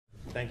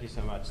Thank you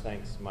so much.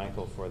 Thanks,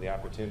 Michael, for the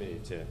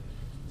opportunity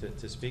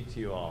to speak to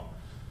you all.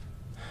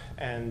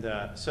 And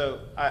so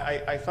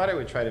I thought I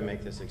would try to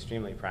make this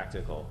extremely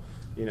practical.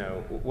 You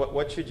know,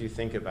 what should you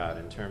think about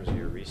in terms of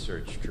your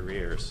research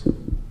careers?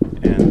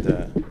 And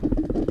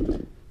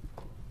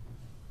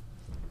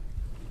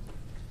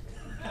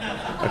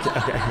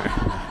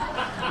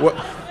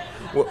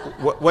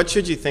what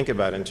should you think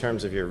about in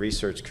terms of your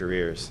research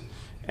careers?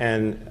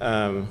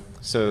 And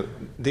so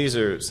these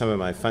are some of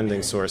my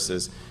funding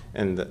sources,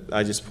 and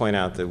I just point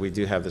out that we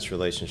do have this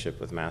relationship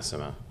with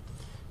Massimo.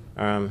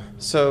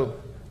 So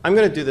I'm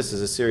going to do this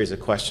as a series of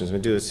questions. I'm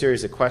going to do a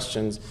series of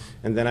questions,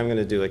 and then I'm going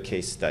to do a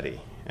case study,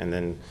 and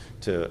then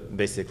to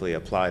basically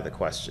apply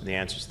the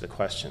answers to the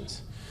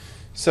questions.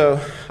 So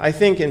I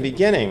think in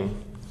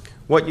beginning,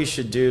 what you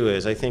should do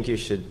is I think you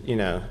should, you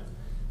know,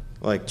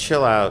 like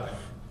chill out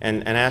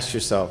and ask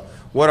yourself,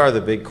 what are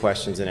the big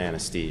questions in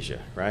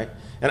anesthesia, right?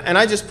 And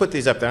I just put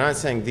these up there. I'm not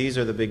saying these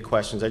are the big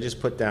questions. I just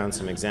put down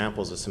some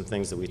examples of some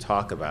things that we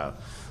talk about,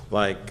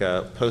 like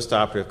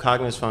postoperative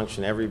cognitive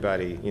function.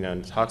 Everybody, you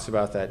know, talks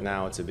about that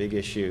now. It's a big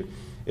issue.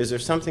 Is there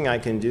something I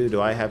can do?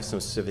 Do I have some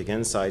specific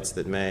insights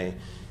that may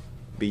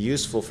be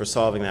useful for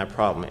solving that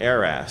problem?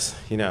 IARS,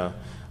 you know,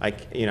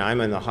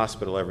 I'm in the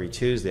hospital every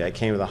Tuesday. I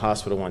came to the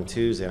hospital one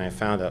Tuesday and I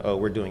found out, oh,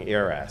 we're doing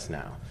IARS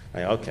now.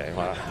 Okay,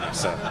 well,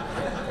 so,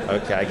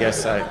 okay, I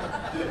guess I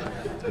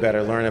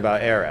better learn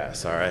about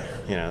IARS, all right?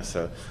 You know,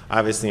 so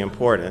obviously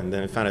important. And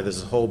then I found out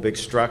there's a whole big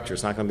structure.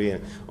 It's not going to be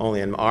only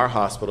in our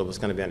hospital, but it's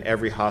going to be in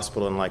every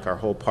hospital in like our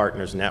whole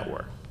partners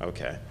network.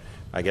 Okay,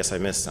 I guess I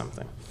missed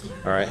something,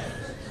 all right?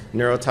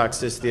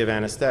 Neurotoxicity of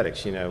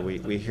anesthetics, you know,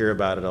 we hear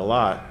about it a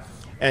lot.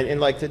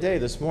 And like today,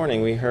 this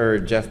morning, we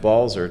heard Jeff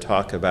Balzer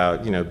talk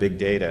about, you know, big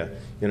data,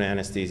 you know,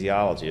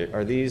 anesthesiology.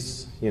 Are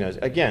these, you know,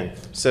 again,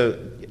 so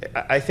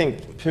I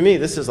think, to me,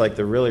 this is like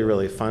the really,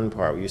 really fun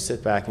part, where you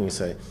sit back and you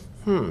say,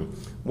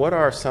 what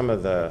are some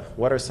of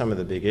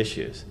the big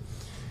issues?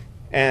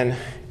 And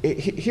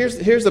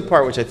here's the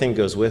part which I think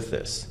goes with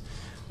this.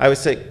 I would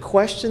say,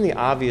 question the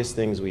obvious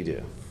things we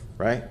do,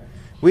 right?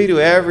 We do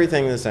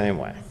everything the same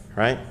way,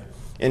 right?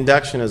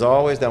 Induction is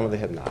always done with a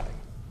hypnotic.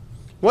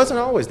 It wasn't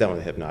always done with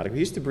a hypnotic. We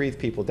used to breathe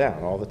people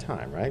down all the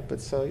time, right? But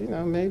so, you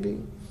know, maybe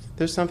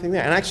there's something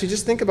there. And actually,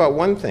 just think about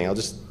one thing. I'll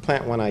just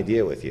plant one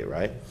idea with you,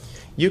 right?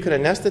 You can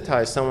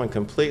anesthetize someone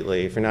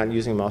completely if you're not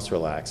using muscle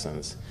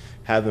relaxants,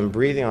 have them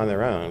breathing on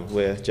their own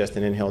with just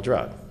an inhaled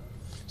drug.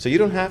 So you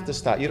don't have to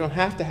stop. You do not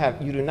have to have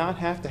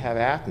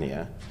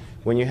apnea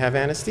when you have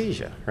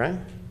anesthesia, right?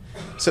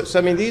 So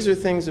I mean, these are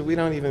things that we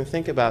don't even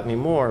think about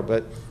anymore.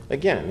 But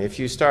again, if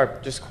you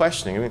start just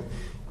questioning, I mean,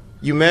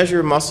 you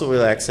measure muscle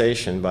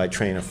relaxation by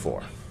train of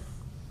 4.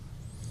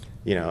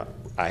 You know,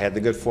 I had the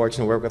good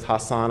fortune to work with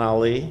Hassan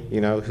Ali,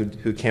 you know,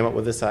 who came up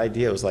with this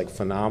idea. It was like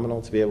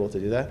phenomenal to be able to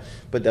do that.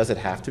 But does it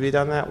have to be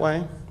done that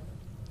way?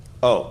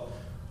 Oh,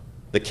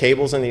 the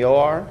cables in the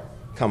OR?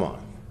 Come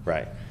on,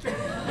 right.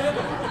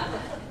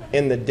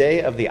 In the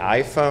day of the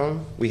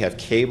iPhone, we have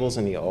cables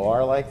in the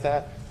OR like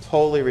that?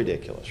 Totally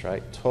ridiculous,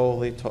 right?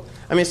 Totally.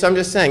 I mean, so I'm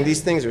just saying,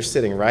 these things are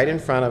sitting right in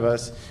front of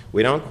us.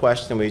 We don't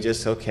question, we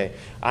just, okay,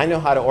 I know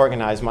how to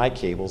organize my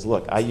cables.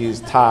 Look, I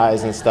use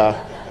ties and stuff,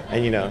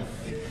 and you know,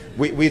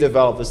 we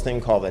developed this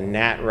thing called a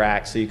NAT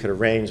rack, so you could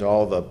arrange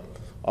all the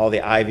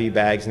IV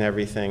bags and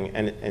everything,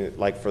 and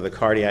like for the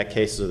cardiac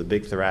cases or the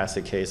big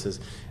thoracic cases,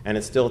 and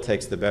it still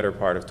takes the better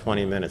part of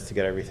 20 minutes to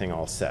get everything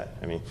all set.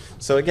 I mean,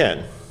 so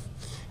again,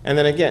 and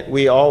then again,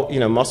 we all, you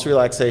know, muscle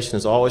relaxation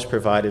is always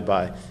provided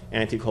by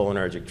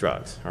anticholinergic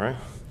drugs, all right?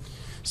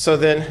 So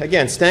then,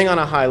 again, staying on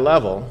a high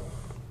level,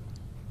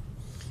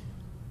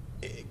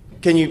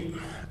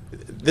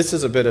 this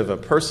is a bit of a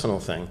personal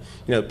thing,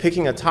 you know,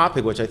 picking a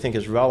topic which I think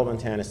is relevant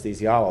to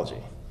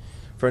anesthesiology.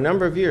 For a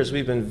number of years,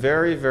 we've been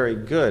very, very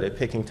good at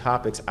picking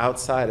topics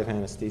outside of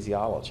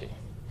anesthesiology.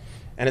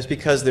 And it's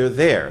because they're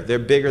there. They're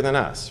bigger than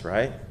us,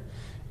 right?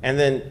 And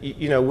then,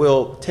 you know,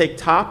 we'll take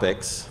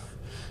topics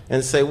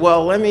and say,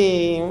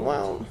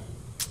 well,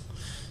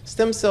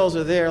 stem cells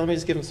are there. Let me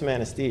just give them some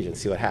anesthesia and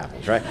see what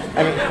happens, right?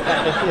 I mean,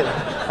 you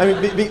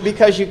know, I mean,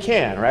 because you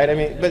can, right? I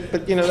mean,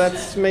 but you know,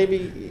 that's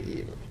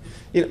maybe,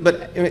 you know,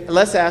 but I mean,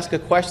 let's ask a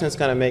question that's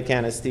going to make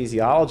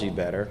anesthesiology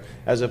better,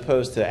 as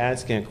opposed to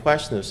asking a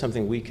question of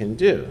something we can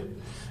do.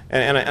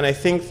 And I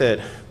think that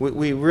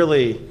we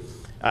really,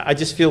 I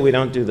just feel we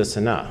don't do this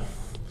enough.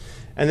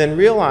 And then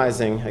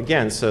realizing,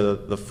 again, so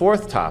the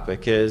fourth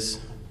topic is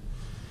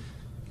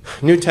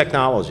new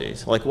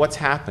technologies, like what's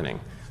happening.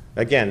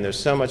 Again, there's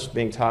so much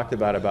being talked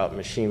about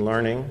machine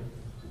learning.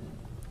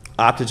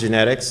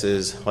 Optogenetics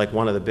is like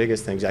one of the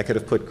biggest things. I could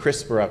have put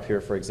CRISPR up here,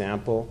 for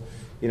example.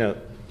 You know,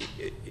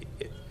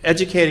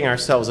 educating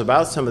ourselves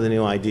about some of the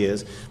new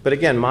ideas. But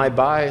again, my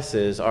bias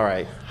is, all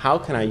right, how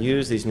can I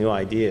use these new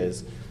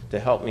ideas to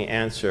help me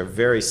answer a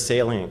very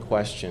salient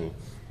question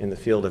in the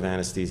field of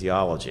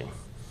anesthesiology?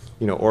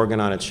 You know, organ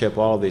on a chip,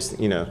 all of these,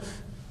 you know,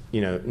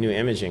 new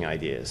imaging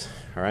ideas,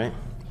 all right?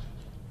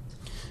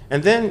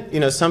 And then, you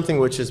know, something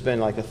which has been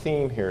like a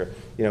theme here,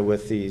 you know,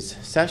 with these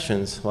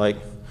sessions, like,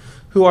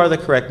 who are the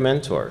correct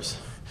mentors?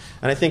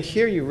 And I think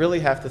here you really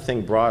have to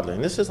think broadly.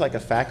 And this is like a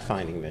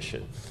fact-finding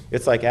mission.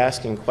 It's like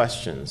asking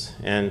questions.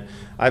 And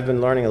I've been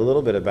learning a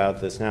little bit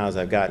about this now as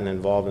I've gotten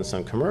involved in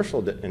some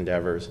commercial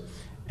endeavors.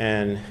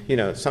 And, you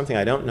know, it's something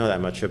I don't know that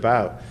much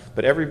about.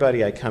 But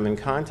everybody I come in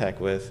contact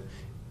with,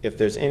 if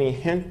there's any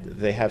hint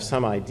they have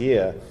some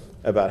idea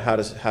about how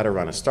to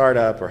run a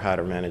startup or how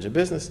to manage a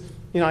business,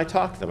 you know, I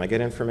talk to them, I get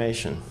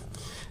information.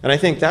 And I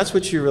think that's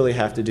what you really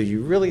have to do.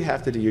 You really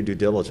have to do your due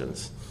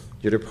diligence.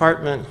 Your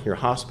department, your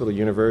hospital,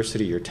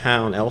 university, your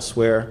town,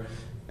 elsewhere.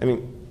 I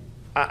mean,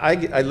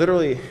 I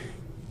literally,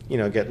 you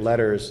know, get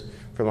letters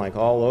from like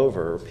all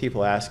over,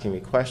 people asking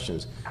me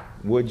questions.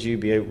 Would you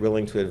be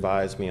willing to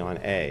advise me on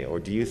A? Or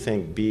do you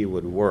think B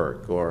would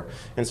work?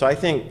 And so I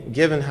think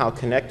given how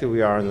connected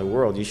we are in the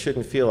world, you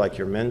shouldn't feel like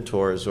your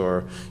mentors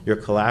or your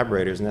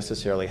collaborators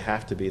necessarily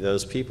have to be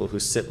those people who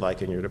sit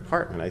like in your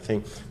department. I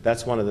think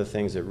that's one of the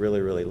things that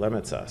really, really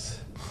limits us.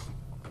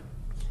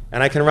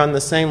 And I can run the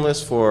same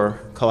list for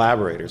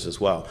collaborators as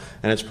well.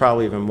 And it's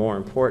probably even more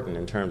important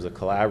in terms of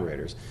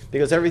collaborators,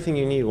 because everything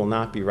you need will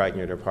not be right in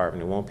your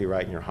department. It won't be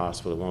right in your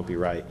hospital. It won't be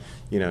right,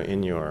 you know,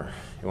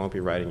 it won't be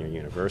right in your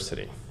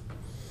university.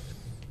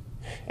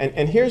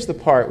 And here's the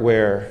part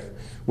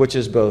which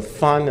is both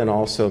fun and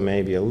also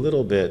maybe a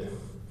little bit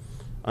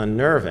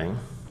unnerving,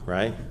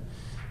 right?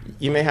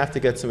 You may have to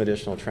get some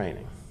additional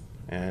training.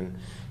 And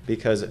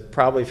because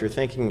probably if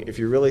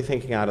you're really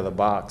thinking out of the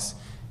box,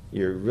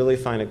 you really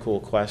find a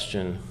cool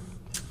question,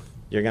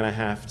 you're going to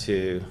have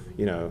to,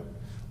 you know,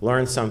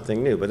 learn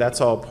something new. But that's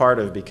all part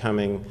of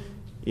becoming,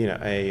 you know,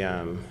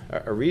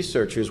 a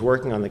researcher who's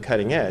working on the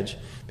cutting edge,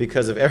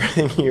 because of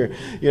everything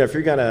if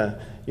you're going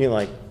to, you know,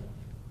 like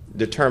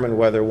determine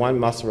whether one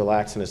muscle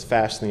relaxant is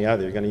faster than the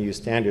other, you're going to use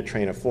standard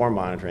train of form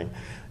monitoring.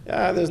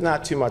 There's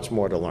not too much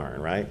more to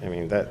learn, right? I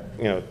mean,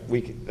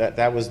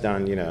 that was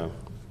done, you know,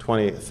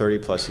 20, 30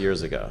 plus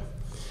years ago.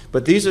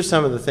 But these are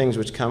some of the things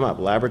which come up.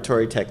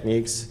 Laboratory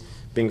techniques,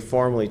 being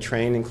formally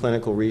trained in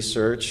clinical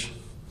research,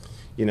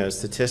 you know,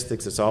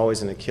 statistics, it's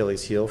always an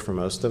Achilles heel for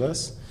most of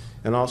us,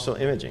 and also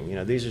imaging. You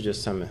know, these are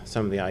just some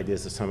of the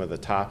ideas of some of the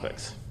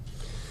topics.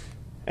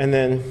 And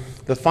then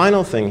the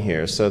final thing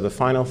here, so the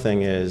final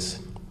thing is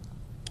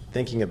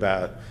thinking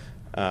about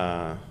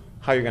how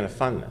you're going to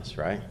fund this,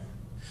 right?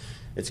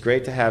 It's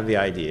great to have the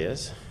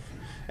ideas.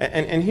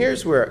 And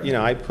here's where, you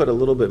know, I put a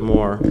little bit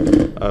more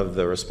of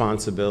the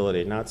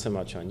responsibility, not so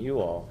much on you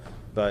all,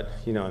 but,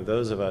 you know,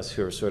 those of us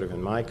who are sort of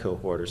in my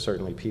cohort, or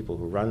certainly people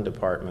who run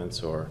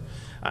departments, or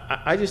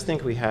I just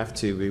think we have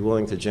to be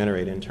willing to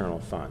generate internal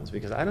funds,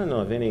 because I don't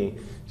know of any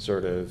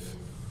sort of,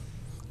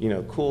 you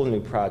know, cool new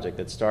project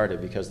that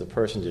started because the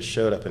person just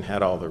showed up and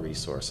had all the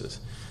resources.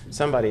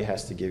 Somebody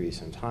has to give you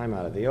some time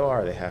out of the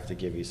OR, they have to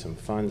give you some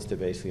funds to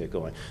basically get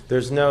going.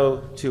 There's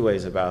no two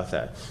ways about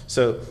that.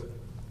 So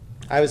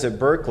I was at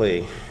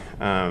Berkeley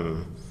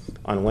on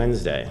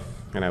Wednesday,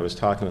 and I was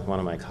talking with one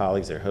of my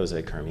colleagues there, Jose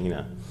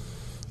Carmina.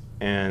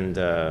 And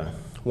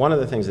one of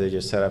the things they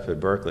just set up at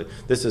Berkeley,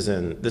 this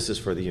is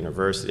for the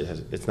university,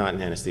 it's not in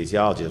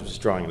anesthesiology, I'm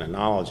just drawing an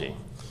analogy,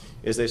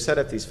 is they've set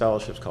up these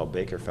fellowships called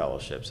Baker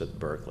Fellowships at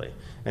Berkeley.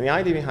 And the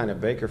idea behind a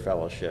Baker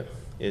Fellowship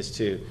is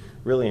to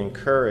really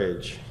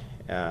encourage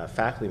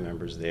faculty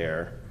members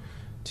there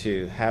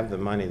to have the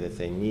money that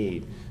they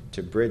need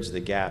to bridge the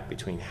gap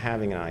between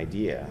having an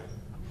idea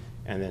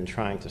and then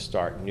trying to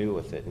start new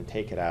with it and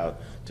take it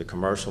out to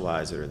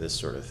commercialize it or this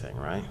sort of thing,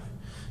 right?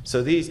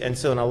 So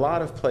so in a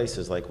lot of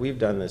places, like we've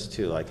done this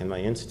too, like in my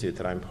institute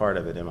that I'm part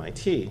of at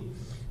MIT,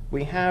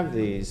 we have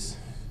these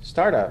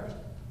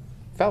startup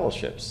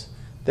fellowships.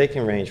 They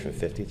can range from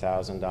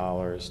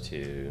 $50,000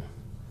 to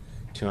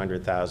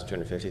 $200,000,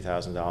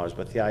 $250,000,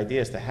 but the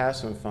idea is to have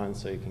some fun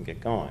so you can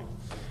get going.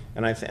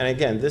 And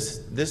again,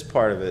 this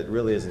part of it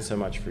really isn't so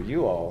much for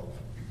you all,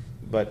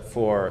 but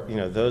for, you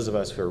know, those of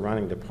us who are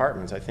running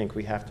departments, I think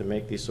we have to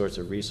make these sorts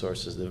of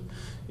resources,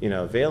 you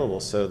know,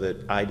 available so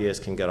that ideas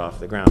can get off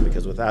the ground,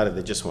 because without it,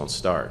 they just won't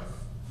start.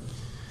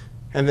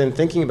 And then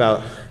thinking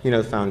about, you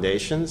know,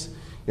 foundations,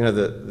 you know,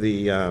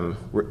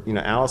 you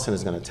know, Allison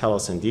is going to tell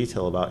us in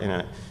detail about,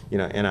 you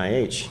know,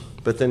 NIH,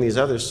 but then these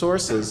other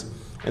sources,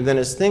 and then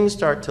as things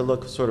start to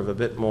look sort of a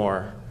bit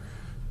more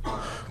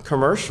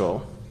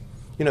commercial,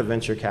 you know,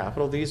 venture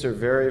capital, these are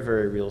very,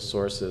 very real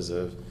sources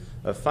of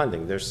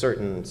funding. There's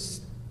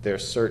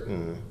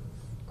certain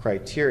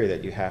criteria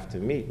that you have to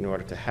meet in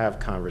order to have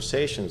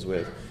conversations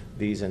with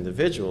these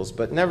individuals,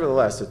 but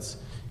nevertheless,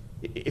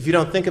 if you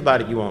don't think about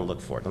it, you won't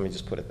look for it. Let me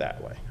just put it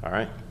that way, all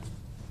right?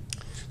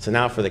 So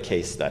now for the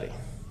case study.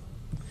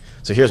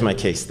 So here's my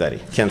case study,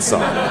 Ken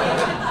Saul.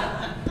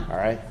 All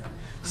right?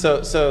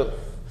 So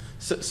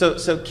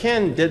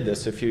Ken did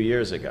this a few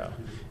years ago.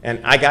 And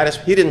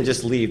he didn't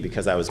just leave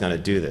because I was going to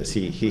do this.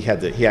 He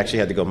actually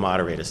had to go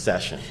moderate a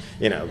session,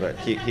 you know, but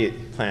he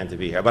planned to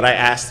be here. But I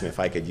asked him if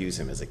I could use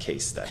him as a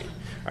case study.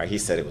 All right, he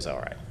said it was all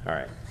right. All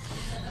right.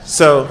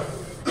 So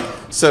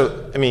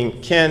I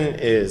mean, Ken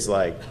is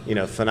like, you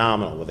know,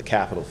 phenomenal with a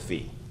capital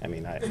Phi. I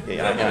mean, I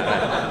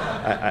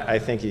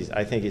think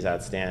he's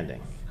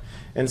outstanding.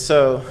 And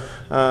so,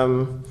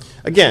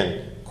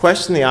 again,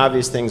 question the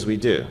obvious things we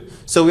do.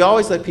 So we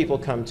always let people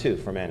come to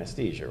from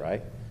anesthesia,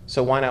 right?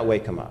 So why not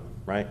wake them up,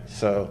 right?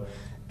 So,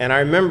 and I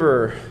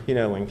remember, you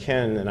know, when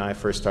Ken and I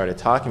first started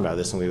talking about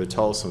this, and we would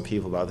tell some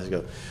people about this,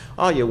 go,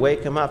 oh, you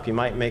wake them up, you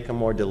might make them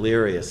more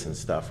delirious and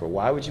stuff, or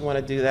why would you want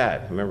to do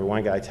that? I remember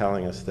one guy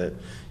telling us that,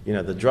 you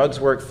know, the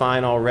drugs work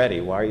fine already,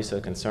 why are you so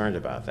concerned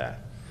about that?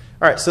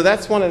 All right, so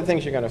that's one of the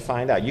things you're going to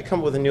find out. You come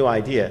up with a new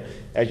idea,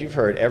 as you've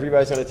heard,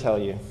 everybody's going to tell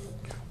you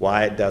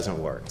why it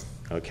doesn't work.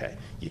 Okay,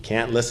 you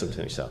can't listen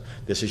to yourself.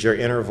 This is your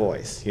inner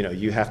voice. You know,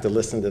 you have to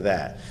listen to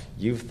that.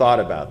 You've thought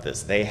about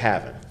this, they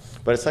haven't.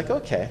 But it's like,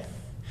 okay.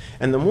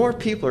 And the more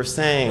people are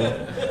saying,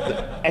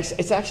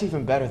 it's actually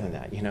even better than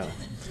that, you know.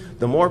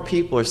 The more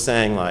people are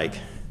saying, like,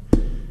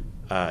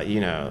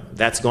 you know,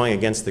 that's going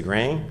against the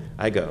grain,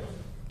 I go.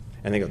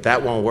 And they go,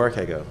 that won't work,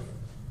 I go.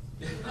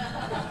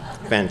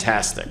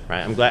 Fantastic,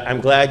 right?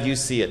 I'm glad you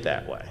see it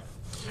that way.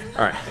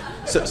 All right.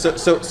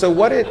 So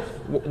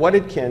what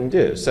did Ken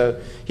do?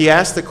 So he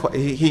asked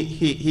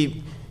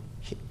the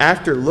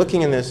after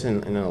looking in this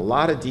in a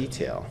lot of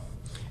detail,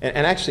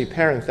 and actually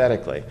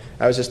parenthetically,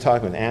 I was just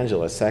talking with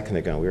Angela a second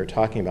ago. We were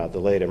talking about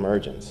delayed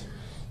emergence.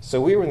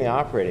 So we were in the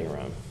operating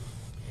room,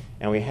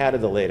 and we had a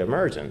delayed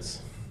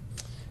emergence,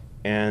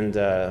 and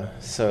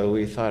so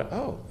we thought,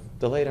 oh,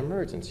 delayed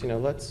emergence. You know,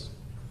 let's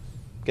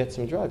get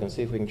some drug and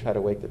see if we can try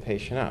to wake the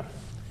patient up.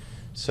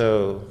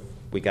 So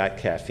we got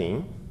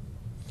caffeine.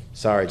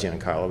 Sorry,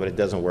 Giancarlo, but it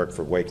doesn't work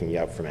for waking you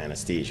up from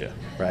anesthesia,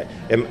 right?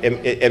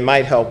 It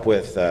might help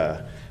with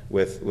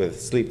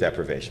sleep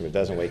deprivation, but it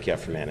doesn't wake you up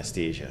from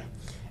anesthesia.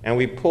 And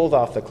we pulled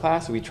off the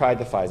class, we tried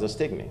the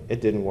physostigmine. It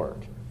didn't work.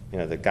 You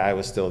know, the guy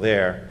was still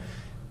there.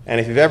 And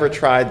if you've ever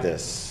tried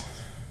this,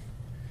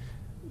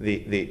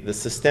 the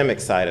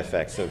systemic side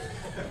effects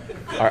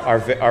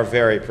are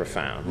very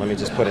profound. Let me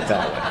just put it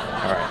that way.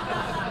 All right.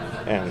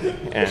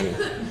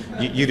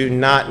 And you do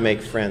not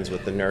make friends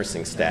with the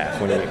nursing staff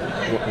when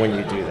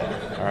you do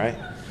that. All right.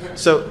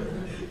 So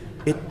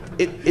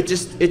it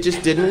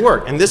just didn't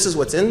work. And this is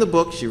what's in the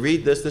books. You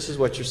read this. This is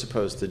what you're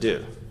supposed to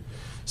do.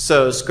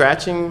 So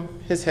scratching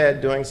his head,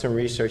 doing some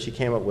research, he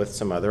came up with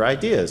some other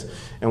ideas.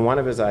 And one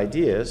of his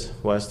ideas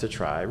was to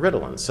try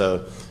Ritalin.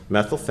 So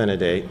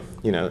methylphenidate,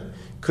 you know,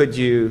 could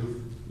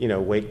you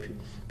know, wake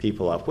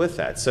people up with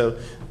that? So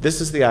this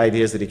is the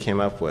ideas that he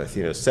came up with,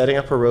 you know, setting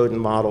up a rodent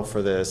model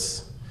for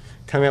this,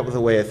 coming up with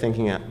a way of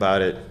thinking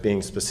about it,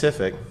 being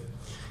specific.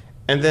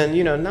 And then,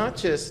 you know, not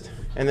just,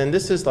 and then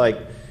this is like,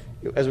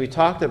 as we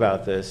talked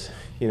about this,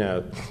 you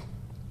know,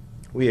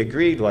 we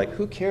agreed, like,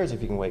 who cares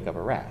if you can wake up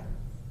a rat?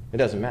 It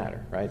doesn't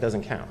matter, right? It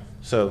doesn't count.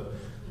 So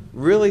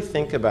really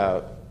think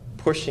about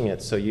pushing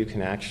it so you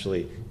can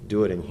actually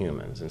do it in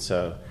humans. And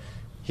so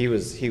he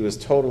was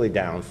totally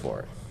down for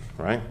it,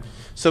 right?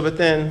 So, but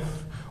then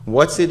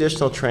what's the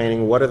additional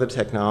training? What are the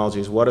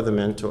technologies? What are the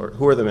mentors?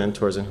 Who are the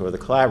mentors and who are the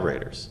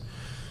collaborators?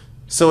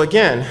 So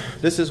again,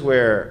 this is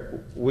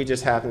where we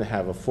just happen to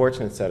have a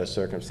fortunate set of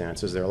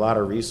circumstances. There are a lot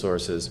of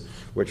resources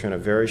which are in a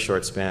very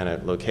short span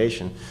of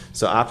location.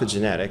 So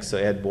optogenetics, so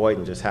Ed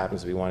Boyden just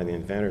happens to be one of the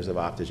inventors of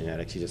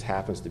optogenetics. He just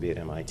happens to be at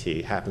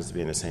MIT, happens to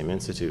be in the same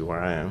institute where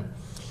I am.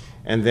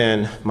 And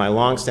then my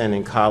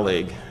longstanding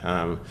colleague,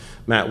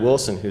 Matt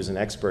Wilson, who's an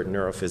expert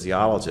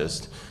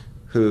neurophysiologist,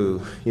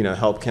 who, you know,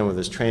 helped Ken with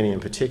his training,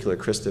 in particular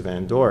Krista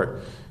Van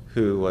Dort,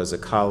 who was a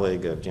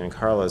colleague of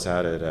Giancarlo's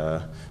out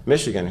at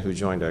Michigan, who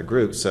joined our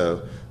group.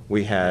 So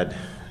we had,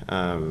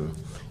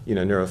 you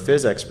know,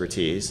 neurophys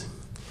expertise.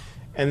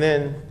 And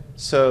then,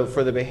 so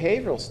for the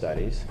behavioral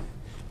studies,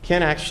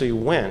 Ken actually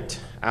went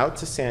out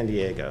to San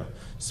Diego,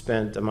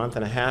 spent a month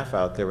and a half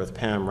out there with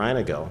Pam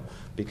Reinigal,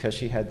 because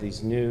she had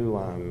these new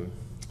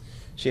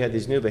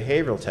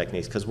behavioral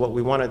techniques. Because what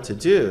we wanted to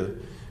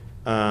do,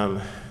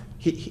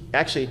 he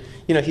actually,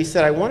 you know, he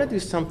said, I want to do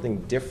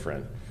something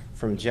different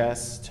from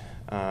just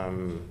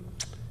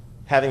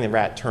having the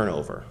rat turn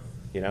over,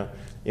 you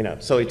know,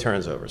 so he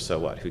turns over, so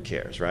what, who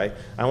cares, right?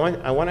 I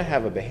want to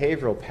have a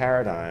behavioral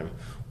paradigm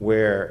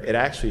where it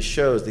actually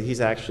shows that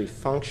he's actually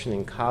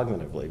functioning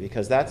cognitively,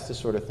 because that's the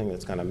sort of thing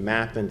that's going to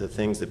map into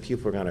things that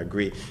people are going to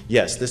agree,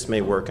 yes, this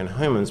may work in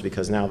humans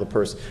because now the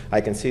person,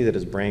 I can see that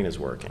his brain is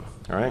working,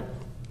 all right?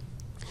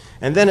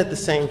 And then at the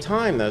same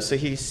time, though, so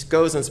he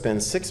goes and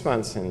spends 6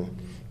 months in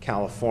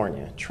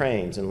California,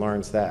 trains and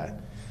learns that.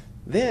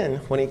 Then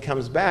when he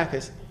comes back,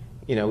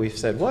 you know, we've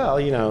said, well,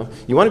 you know,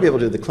 you want to be able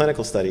to do the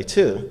clinical study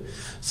too.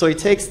 So he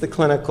takes the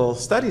clinical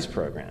studies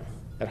program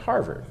at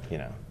Harvard, you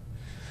know.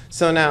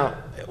 So now,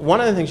 one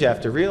of the things you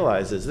have to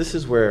realize is this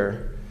is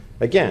where,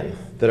 again,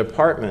 the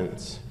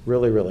departments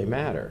really, really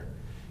matter.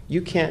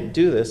 You can't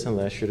do this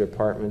unless your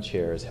department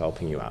chair is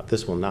helping you out.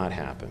 This will not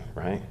happen,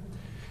 right?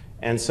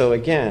 And so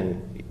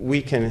again,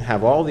 we can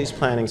have all these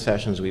planning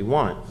sessions we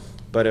want,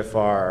 but if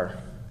our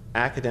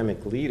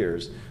academic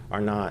leaders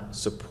are not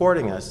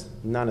supporting us,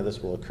 none of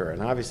this will occur.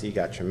 And obviously you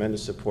got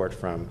tremendous support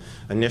from,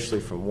 initially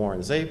from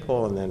Warren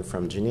Zapol, and then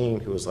from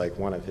Janine, who was like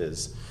one of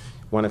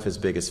his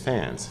biggest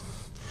fans.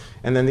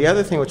 And then the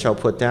other thing which I'll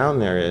put down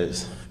there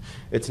is,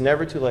 it's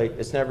never too late,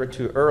 it's never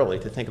too early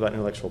to think about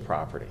intellectual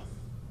property.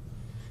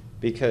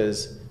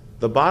 Because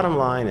the bottom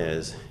line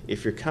is,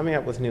 if you're coming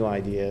up with new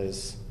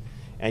ideas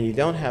and you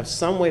don't have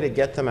some way to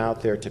get them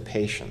out there to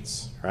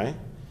patients, right?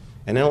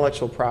 And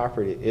intellectual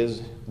property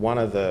is one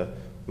of the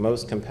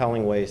most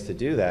compelling ways to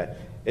do that.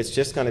 It's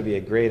just going to be a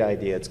great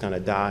idea. It's going to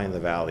die in the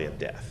valley of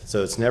death.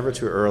 So it's never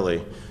too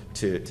early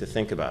to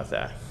think about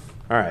that.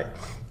 All right.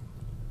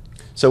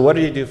 So what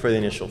do you do for the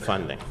initial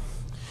funding?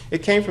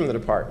 It came from the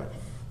department.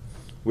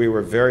 We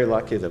were very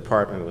lucky. The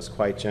department was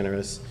quite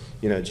generous.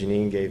 You know,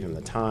 Janine gave him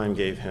the time,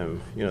 gave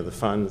him, you know, the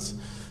funds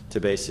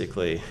to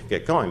basically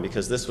get going,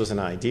 because this was an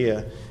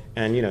idea,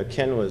 and, you know,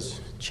 Ken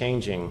was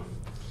changing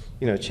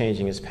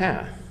his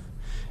path.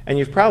 And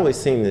you've probably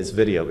seen this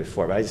video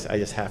before, but I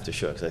just have to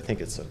show it because I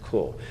think it's so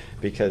cool.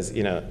 Because,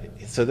 you know,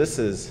 so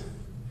this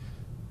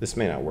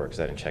may not work because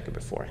I didn't check it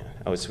beforehand.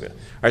 Oh, it's good. All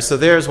right, so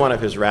there's one of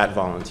his rat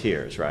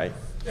volunteers, right?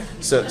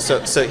 So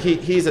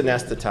he's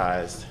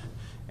anesthetized,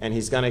 and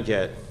he's gonna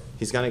get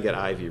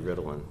IV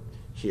Ritalin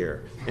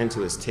here into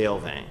his tail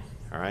vein.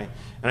 All right,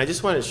 and I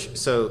just want to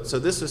so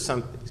this was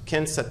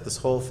Ken set this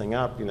whole thing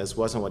up. You know, this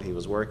wasn't what he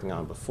was working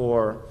on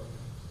before.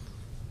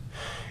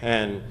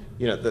 And,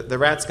 you know, the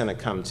rat's going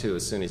to come to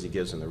as soon as he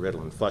gives him the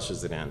Ritalin,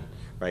 flushes it in,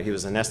 right? He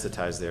was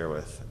anesthetized there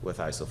with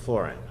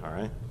isoflurane, all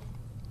right?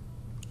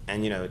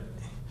 And, you know,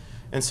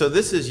 and so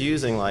this is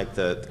using like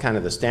the kind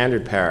of the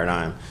standard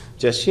paradigm,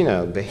 just, you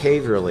know,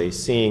 behaviorally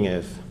seeing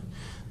if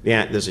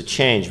there's a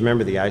change.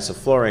 Remember, the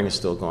isoflurane is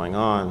still going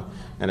on,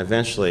 and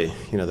eventually,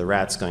 you know, the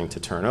rat's going to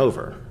turn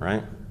over,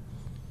 right?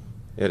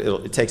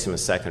 It takes him a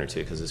second or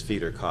two because his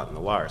feet are caught in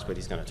the wires, but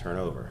he's going to turn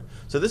over.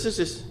 So this is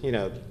just, you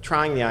know,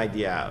 trying the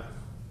idea out.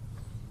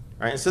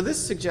 All right, and so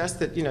this suggests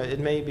that, you know, it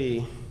may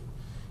be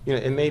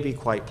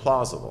quite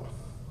plausible.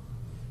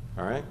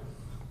 All right,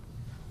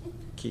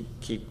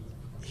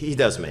 he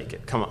does make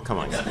it. Come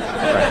on, guys.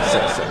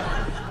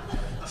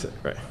 Right,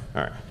 right,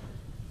 all right.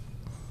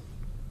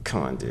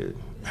 Come on, dude.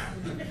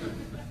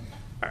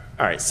 All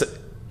right, so.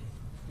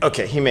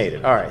 Okay, he made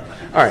it. All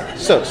right.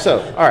 So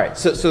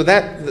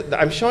that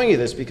I'm showing you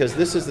this because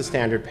this is the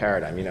standard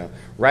paradigm. You know,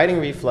 writing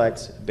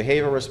reflex,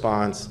 behavioral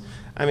response.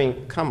 I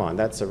mean, come on,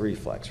 that's a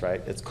reflex,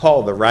 right? It's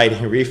called the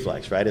writing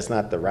reflex, right? It's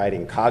not the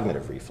writing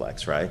cognitive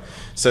reflex, right?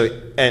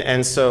 So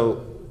and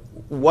so,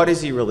 what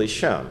has he really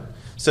shown?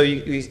 So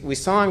we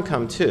saw him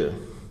come to,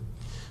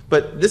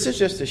 but this is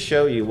just to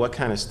show you what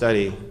kind of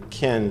study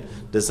Ken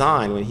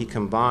designed when he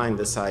combined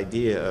this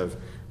idea of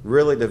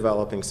really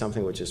developing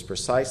something which is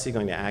precisely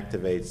going to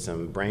activate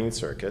some brain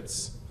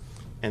circuits,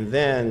 and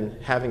then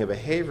having a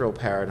behavioral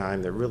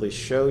paradigm that really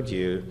showed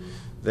you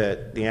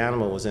that the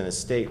animal was in a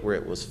state where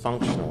it was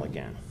functional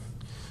again.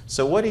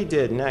 So what he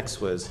did next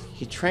was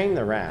he trained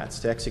the rats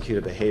to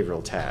execute a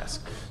behavioral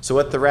task. So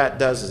what the rat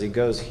does is he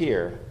goes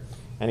here,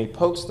 and he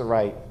pokes the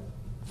right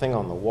thing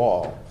on the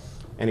wall,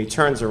 and he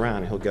turns around,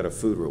 and he'll get a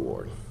food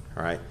reward,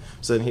 all right?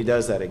 So then he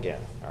does that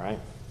again, all right?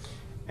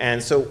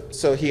 And so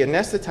he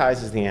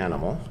anesthetizes the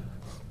animal,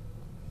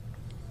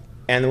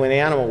 and when the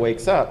animal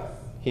wakes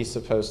up, he's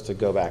supposed to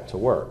go back to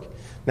work.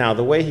 Now,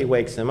 the way he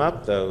wakes him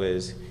up, though,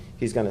 is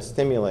he's going to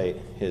stimulate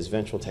his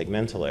ventral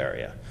tegmental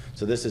area.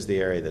 So this is the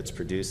area that's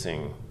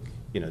producing,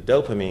 you know,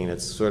 dopamine.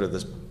 It's sort of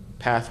this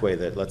pathway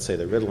that, let's say,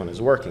 the Ritalin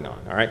is working on,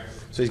 all right?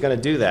 So he's going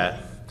to do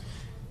that.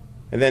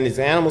 And then his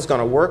animal's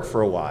going to work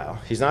for a while.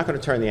 He's not going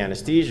to turn the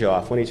anesthesia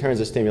off. When he turns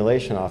the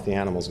stimulation off, the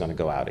animal's going to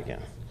go out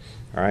again.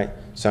 All right?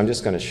 So I'm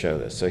just going to show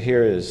this. So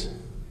here is,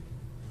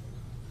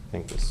 I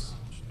think this.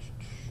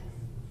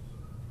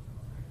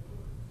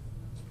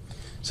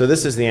 So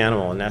this is the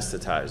animal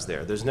anesthetized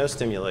there. There's no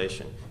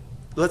stimulation.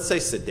 Let's say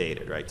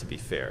sedated, right, to be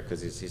fair,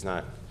 because he's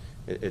not,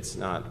 it's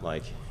not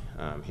like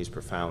he's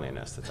profoundly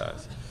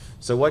anesthetized.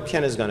 So what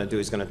Ken is going to do,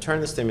 he's going to turn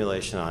the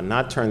stimulation on,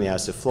 not turn the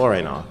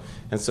isoflurane on.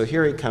 And so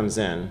here he comes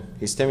in,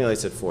 he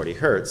stimulates at 40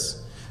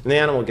 hertz, and the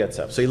animal gets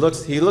up. So he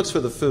looks for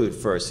the food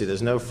first. See,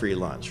 there's no free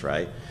lunch,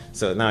 right?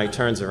 So now he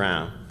turns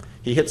around.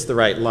 He hits the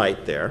right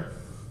light there.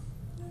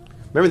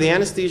 Remember, the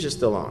anesthesia is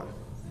still on.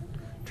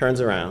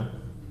 Turns around,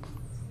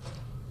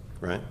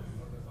 right?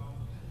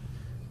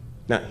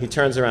 Now he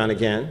turns around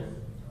again,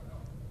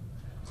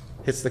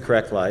 hits the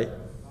correct light.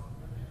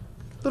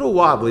 A little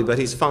wobbly, but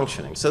he's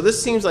functioning. So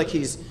this seems like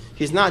he's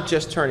not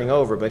just turning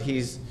over, but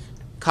he's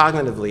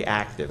cognitively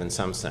active in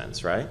some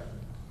sense, right?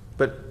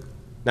 But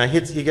now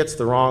he gets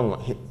the wrong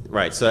one,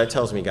 right? So that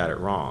tells me he got it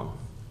wrong,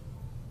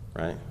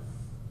 right?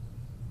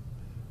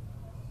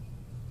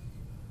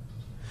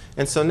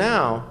 And so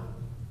now,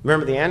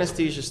 remember, the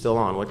anesthesia is still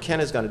on. What Ken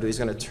is going to do, he's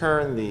going to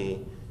turn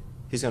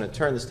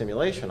the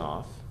stimulation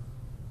off,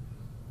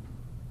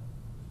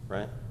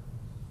 right?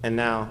 And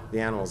now the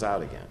animal's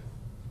out again.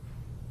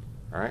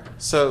 All right.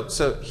 So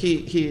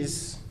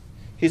he's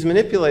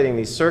manipulating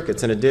these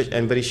circuits in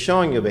addition, but he's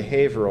showing you a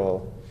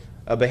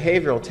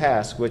behavioral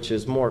task which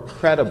is more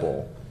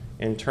credible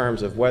in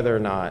terms of whether or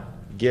not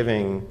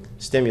giving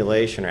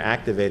stimulation or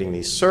activating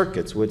these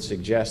circuits would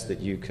suggest that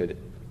you could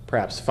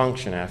perhaps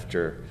function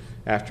after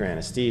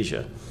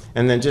anesthesia.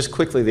 And then just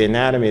quickly, the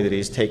anatomy that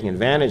he's taking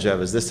advantage of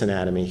is this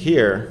anatomy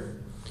here.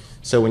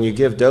 So when you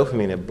give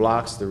dopamine, it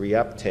blocks the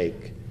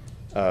reuptake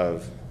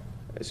of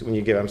when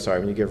you give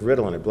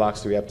Ritalin, it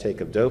blocks the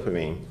reuptake of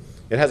dopamine.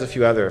 It has a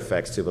few other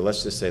effects too, but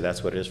let's just say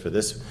that's what it is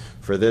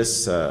for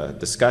this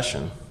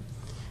discussion.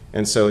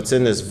 And so it's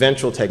in this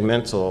ventral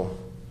tegmental,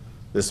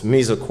 this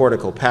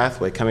mesocortical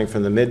pathway coming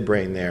from the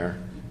midbrain there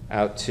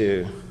out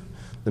to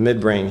the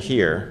midbrain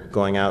here,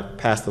 going out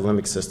past the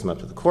limbic system up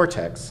to the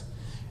cortex.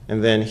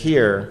 And then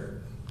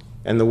here,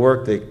 and the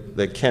work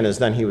that Ken has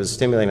done, he was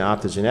stimulating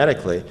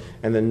optogenetically,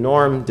 and then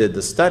Norm did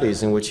the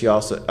studies in which he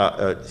also,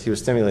 he was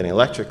stimulating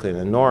electrically, and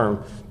then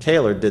Norm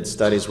Taylor did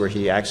studies where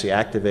he actually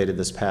activated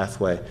this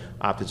pathway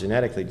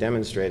optogenetically,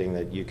 demonstrating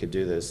that you could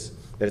do this,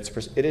 that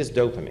it is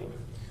dopamine.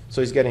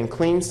 So he's getting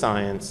clean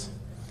science,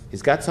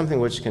 he's got something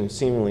which can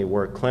seemingly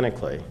work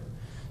clinically,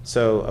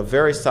 so a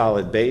very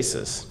solid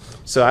basis.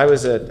 So I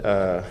was at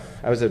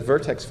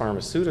Vertex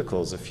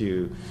Pharmaceuticals a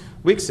few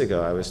weeks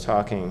ago. I was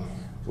talking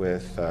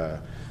with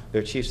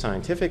their chief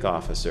scientific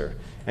officer,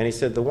 and he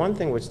said the one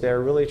thing which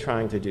they're really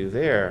trying to do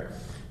there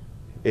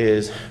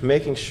is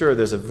making sure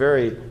there's a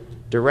very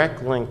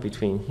direct link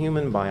between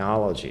human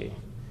biology,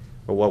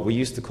 or what we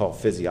used to call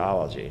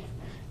physiology,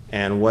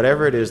 and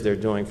whatever it is they're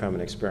doing from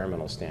an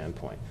experimental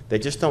standpoint. They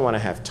just don't want to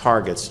have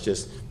targets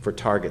just for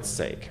target's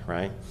sake,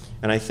 right?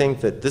 And I think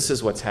that this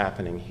is what's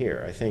happening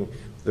here. I think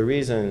the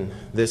reason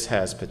this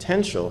has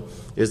potential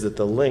is that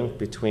the link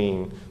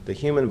between the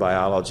human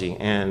biology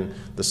and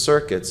the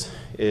circuits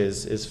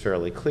is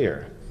fairly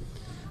clear.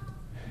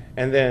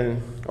 And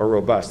then, or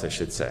robust, I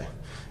should say.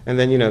 And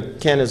then,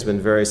 Ken has been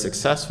very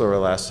successful over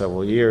the last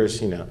several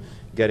years,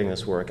 getting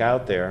this work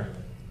out there,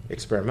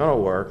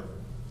 experimental work.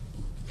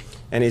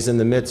 And he's in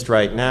the midst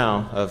right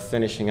now of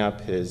finishing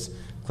up his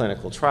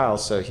clinical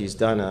trials. So he's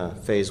done a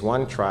phase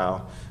 1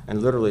 trial,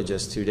 and literally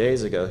just 2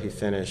 days ago he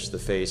finished the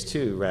phase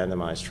 2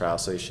 randomized trial,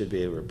 so he should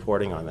be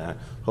reporting on that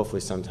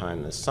hopefully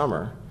sometime this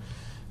summer.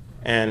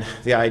 And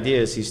the idea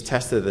is he's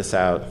tested this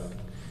out,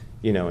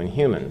 in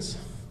humans.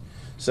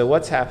 So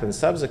what's happened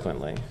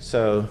subsequently?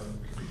 So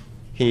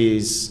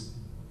he's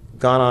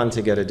gone on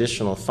to get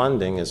additional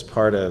funding as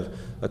part of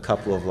a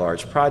couple of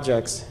large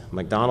projects,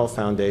 McDonald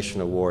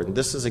Foundation Award, and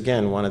this is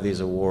again one of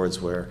these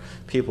awards where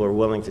people are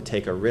willing to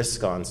take a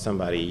risk on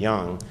somebody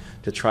young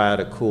to try out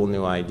a cool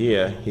new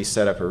idea. He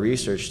set up a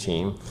research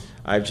team.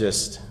 I've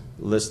just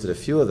listed a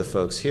few of the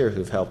folks here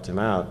who've helped him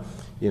out.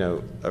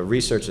 A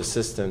research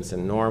assistant,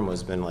 and Norm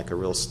has been like a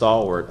real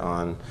stalwart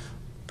on,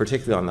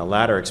 particularly on the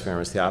latter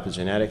experiments, the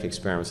optogenetic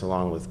experiments,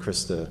 along with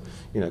Krista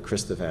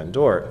Van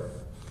Dort.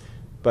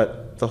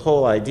 But the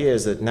whole idea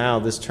is that now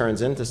this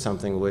turns into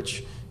something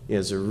which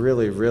is a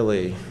really,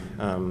 really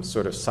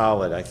sort of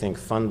solid, I think,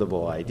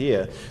 fundable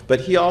idea.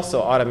 But he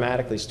also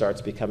automatically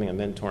starts becoming a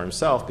mentor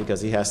himself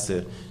because he has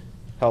to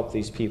help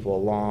these people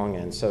along.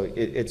 And so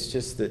it's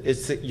just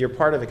that you're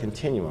part of a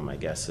continuum, I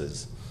guess,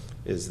 is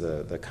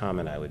the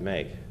comment I would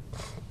make.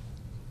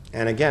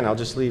 And again, I'll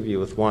just leave you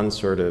with one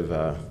sort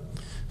of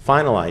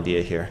final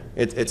idea here.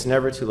 It's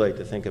never too late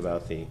to think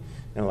about the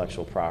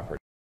intellectual property.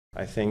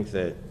 I think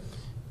that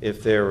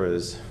if there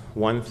was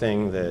one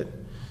thing that,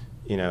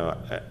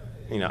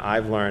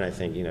 I've learned, I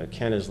think,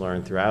 Ken has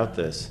learned throughout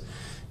this,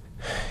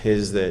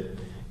 is that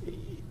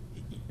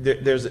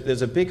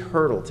there's a big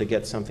hurdle to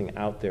get something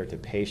out there to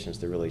patients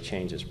that really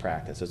changes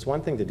practice. It's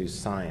one thing to do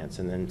science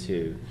and then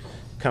to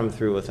come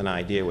through with an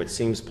idea which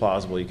seems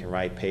plausible you can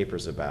write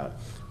papers about.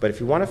 But if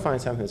you want to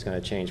find something that's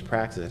going to change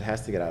practice, it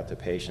has to get out to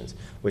patients,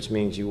 which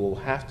means you will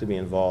have to be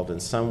involved in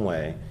some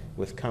way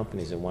with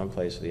companies in one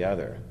place or the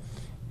other.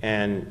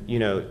 And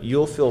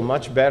you'll feel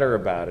much better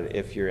about it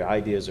if your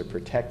ideas are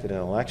protected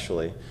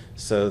intellectually,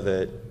 so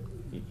that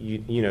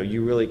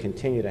you really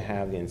continue to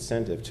have the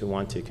incentive to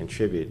want to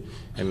contribute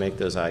and make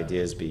those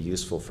ideas be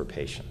useful for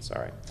patients.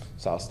 All right,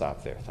 so I'll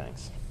stop there.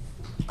 Thanks.